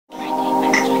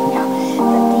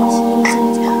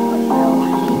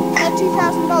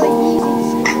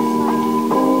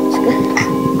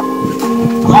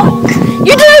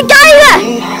You didn't get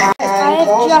it! I have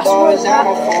just woken up.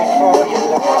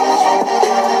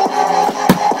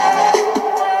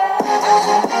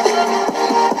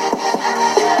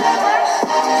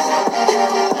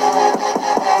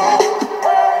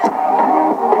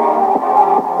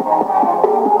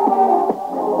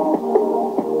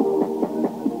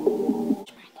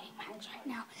 Right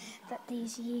now that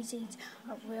these yeezies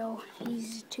are real.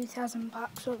 These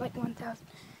 $2,000 or like 1,000.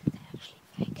 They're actually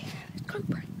fake. Let's go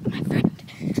prank my friend.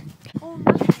 Oh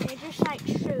no, they're just like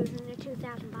shoes and they're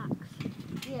 $2,000.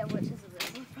 Yeah, which is a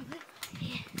real one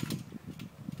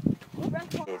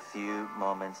probably. A few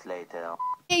moments later.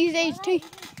 Yeezys,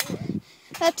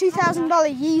 they're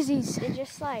 $2,000 Yeezys. They're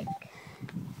just like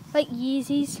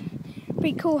Yeezys.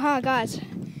 Pretty cool, huh, guys?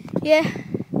 Yeah.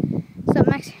 So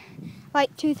Max,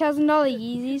 like $2,000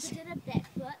 Yeezys. we did a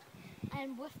backflip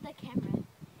and with the camera.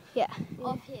 Yeah.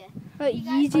 Off here. Like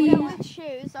I'll do it Yeezys. with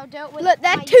shoes. I'll do it with. Look,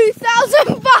 that's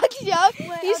 $2,000, yo.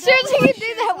 You seriously can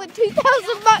do that with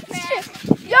 $2,000 shoes.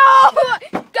 Yo,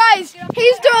 guys,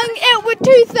 he's doing it with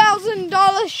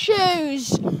 $2,000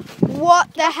 shoes.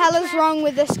 What the hell is wrong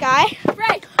with this guy?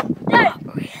 Right. No,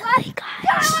 really,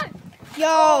 guys.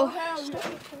 Yo.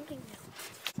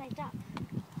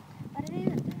 But it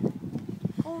isn't.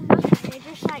 Oh no, they're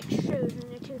just like shoes and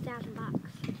they're $2,000.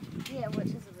 Yeah, which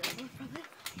is a real one probably.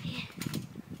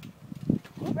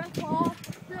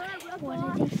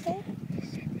 What did he say?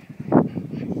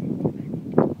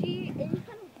 Do you even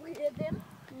wear them?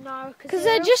 No, Because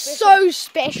they're just so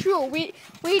special. We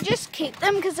just keep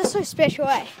them because they're so special,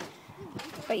 eh?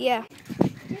 But yeah. Do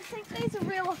you think these are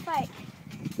real or fake?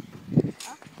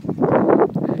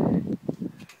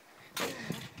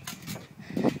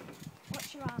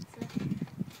 What's your answer?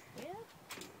 Yeah.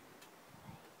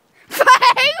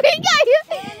 We got you.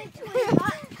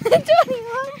 21.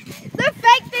 They're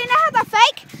fake. Do you know how they're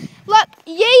fake? Look,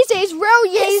 Yeezys, real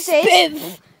Yeezys.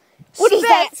 Spiv. What is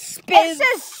that? Spiv. It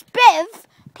says Spiv.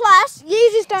 Plus,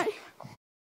 Yeezys don't.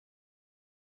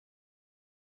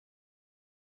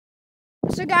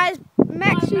 So guys,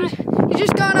 Max, you're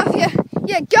just going off here.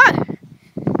 Yeah, go.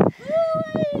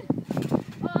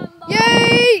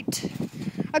 Yeet.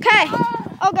 Okay,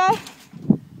 I'll go.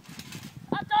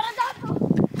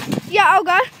 Yeah, I'll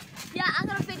go. Yeah, I'm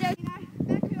gonna video.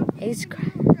 He's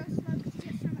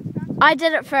I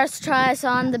did it first try, so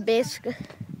I'm the best. You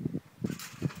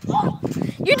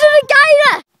didn't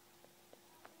get it!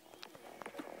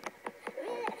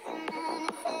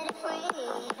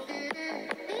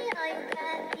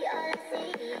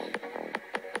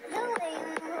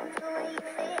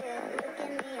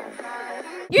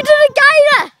 You didn't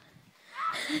get it!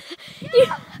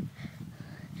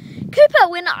 Cooper,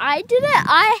 when I did it,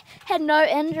 I had no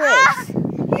injuries.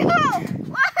 Yo,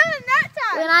 what happened that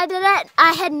time? When I did it,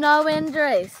 I had no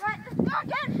injuries. Right, let's go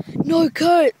again. No,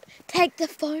 Coop, take the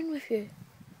phone with you.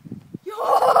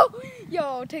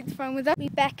 Yo, take the phone with us. Be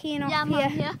back in off Yeah, I'm here.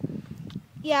 up here.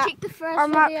 Yeah, Check the first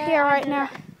I'm up video here I right did now.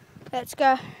 it. Let's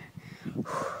go.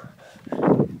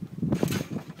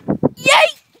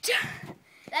 Yeet!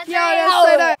 That's Yo, that's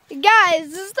so dope. Guys,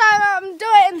 this time I'm doing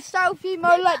it in selfie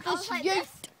mode like I this. was like Yeet. this.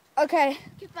 Okay.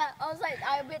 I was like,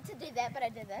 I meant to do that, but I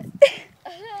did this.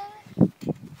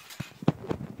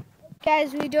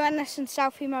 Guys, we're doing this in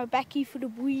selfie mode. Back here for the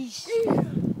boys.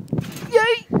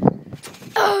 Yeet!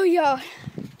 Oh, yo.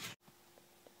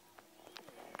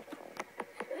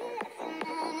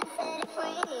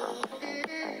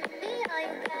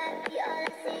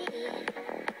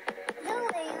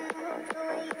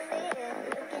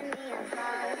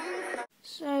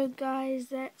 So guys,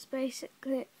 that's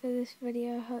basically it for this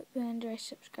video. Hope you enjoy.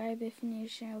 Subscribe if you're new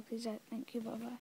to the channel. Thank you. Bye bye.